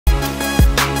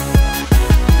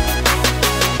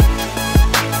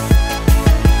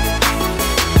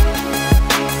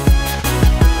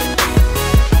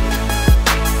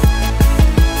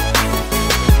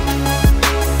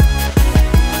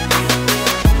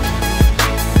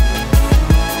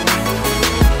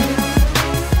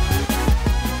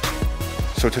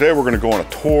So today we're gonna go on a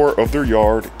tour of their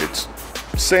yard. It's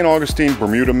St. Augustine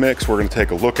Bermuda mix. We're gonna take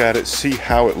a look at it, see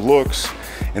how it looks,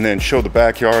 and then show the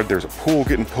backyard. There's a pool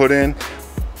getting put in.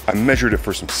 I measured it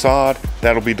for some sod.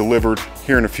 That'll be delivered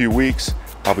here in a few weeks.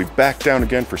 I'll be back down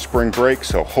again for spring break,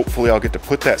 so hopefully I'll get to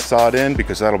put that sod in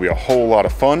because that'll be a whole lot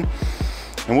of fun.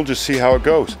 And we'll just see how it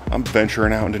goes. I'm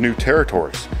venturing out into new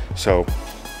territories, so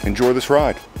enjoy this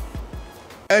ride.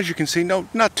 As you can see, no,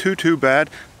 not too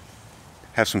bad.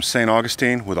 Have some St.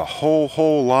 Augustine with a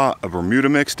whole lot of Bermuda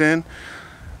mixed in.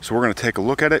 So we're gonna take a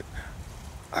look at it.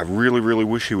 I really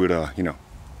wish he would,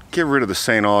 get rid of the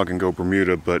St. Aug and go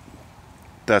Bermuda, but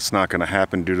that's not gonna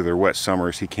happen due to their wet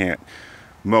summers. He can't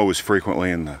mow as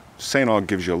frequently, and the St. Aug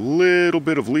gives you a little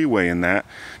bit of leeway in that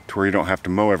to where you don't have to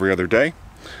mow every other day.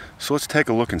 So let's take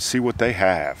a look and see what they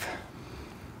have.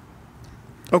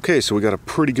 Okay, so we got a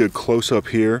pretty good close-up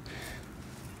here.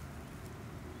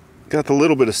 Got the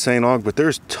little bit of St. Aug, but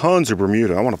there's tons of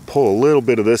Bermuda. I want to pull a little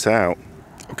bit of this out.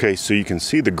 Okay, so you can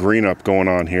see the green up going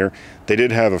on here. They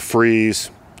did have a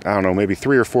freeze, I don't know, maybe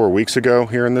 3 or 4 weeks ago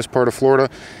here in this part of Florida.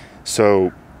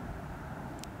 So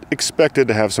expected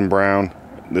to have some brown.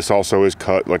 This also is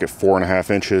cut like at 4.5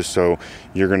 inches, so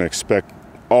you're gonna expect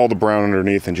all the brown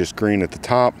underneath and just green at the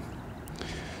top.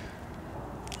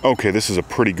 Okay, this is a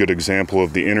pretty good example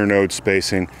of the internode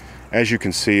spacing. As you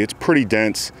can see, it's pretty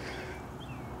dense.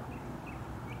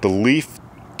 The leaf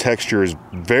texture is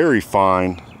very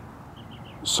fine.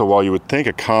 So while you would think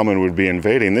a common would be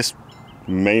invading, this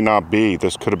may not be.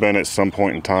 This could have been at some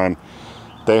point in time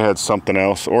they had something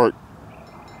else, or it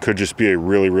could just be a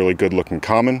really good looking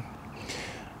common.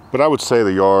 But I would say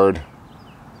the yard,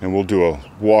 and we'll do a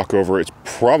walk over, it's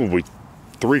probably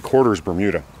 3/4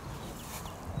 Bermuda.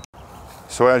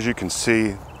 So as you can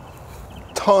see,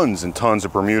 tons and tons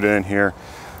of Bermuda in here.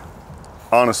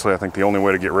 Honestly, I think the only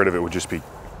way to get rid of it would just be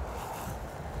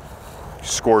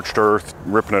scorched earth,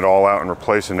 ripping it all out and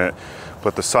replacing it.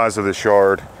 But the size of this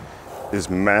yard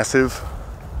is massive,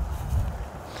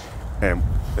 and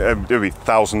it'd be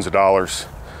thousands of dollars.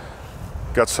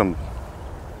 Got some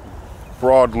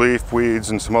broadleaf weeds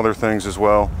and some other things as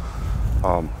well.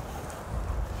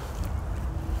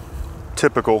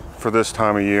 Typical for this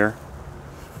time of year.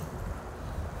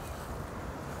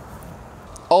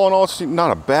 All in all, it's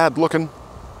not a bad looking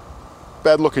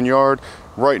yard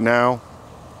right now.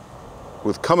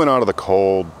 With coming out of the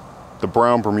cold, the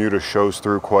brown Bermuda shows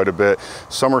through quite a bit.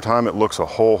 Summertime, it looks a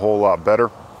whole lot better.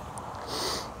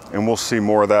 And we'll see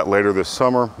more of that later this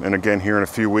summer, and again here in a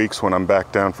few weeks when I'm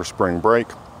back down for spring break.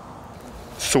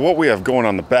 So what we have going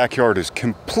on the backyard is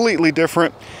completely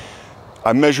different.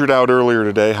 I measured out earlier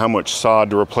today how much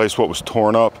sod to replace what was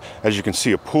torn up. As you can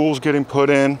see, a pool's getting put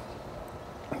in.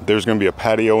 There's gonna be a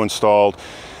patio installed.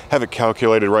 Have it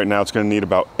calculated right now, it's gonna need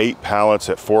about 8 pallets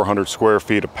at 400 square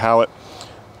feet a pallet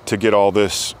to get all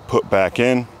this put back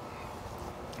in.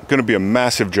 Gonna be a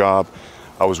massive job.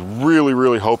 I was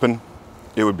really hoping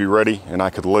it would be ready and I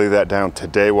could lay that down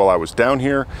today while I was down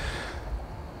here.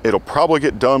 It'll probably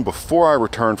get done before I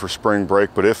return for spring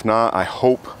break, but if not, I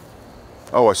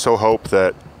so hope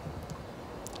that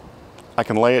I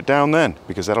can lay it down then,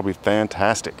 because that'll be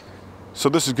fantastic. So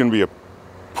this is gonna be a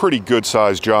pretty good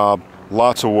sized job,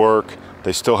 lots of work.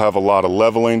 They still have a lot of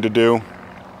leveling to do,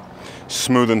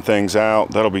 smoothing things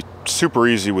out. That'll be super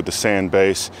easy with the sand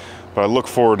base, but I look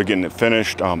forward to getting it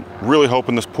finished. I'm really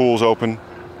hoping this pool's open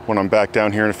when I'm back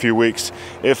down here in a few weeks.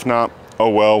 If not, oh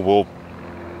well, we'll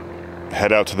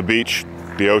head out to the beach,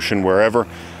 the ocean, wherever,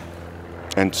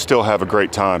 and still have a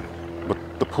great time. But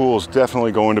the pool is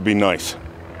definitely going to be nice.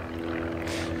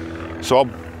 So I'll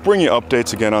bring you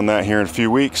updates again on that here in a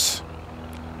few weeks,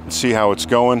 and see how it's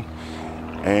going,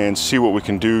 and see what we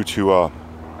can do to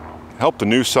help the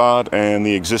new sod and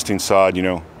the existing sod,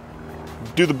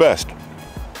 do the best.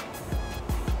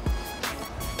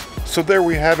 So there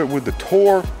we have it with the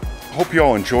tour. Hope you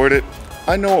all enjoyed it.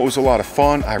 I know it was a lot of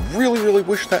fun. I really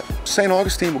wish that St.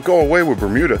 Augustine would go away with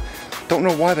Bermuda. Don't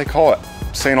know why they call it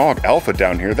St. Aug Alpha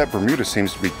down here. That Bermuda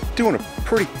seems to be doing a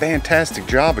pretty fantastic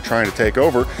job of trying to take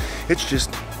over. It's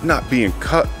just not being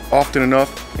cut often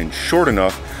enough and short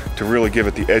enough to really give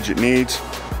it the edge it needs.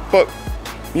 But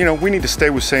we need to stay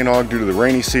with St. Aug due to the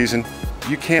rainy season.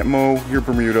 You can't mow your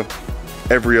Bermuda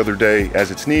every other day as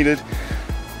it's needed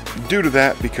due to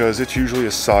that, because it's usually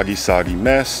a soggy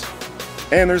mess.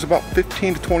 And there's about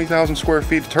 15 to 20,000 square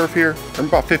feet of turf here, or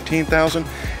about 15,000,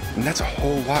 and that's a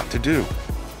whole lot to do,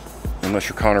 unless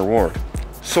you're Connor Ward.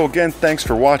 So again, thanks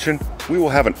for watching. We will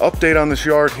have an update on this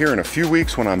yard here in a few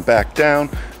weeks when I'm back down.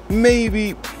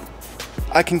 Maybe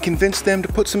I can convince them to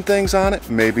put some things on it,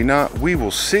 maybe not, we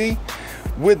will see.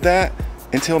 With that,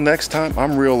 until next time,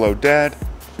 I'm Real Low Dad.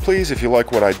 Please, if you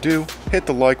like what I do, hit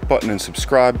the like button and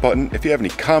subscribe button. If you have any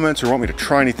comments or want me to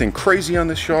try anything crazy on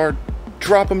this yard,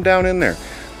 drop them down in there.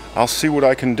 I'll see what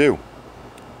I can do.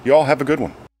 Y'all have a good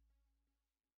one.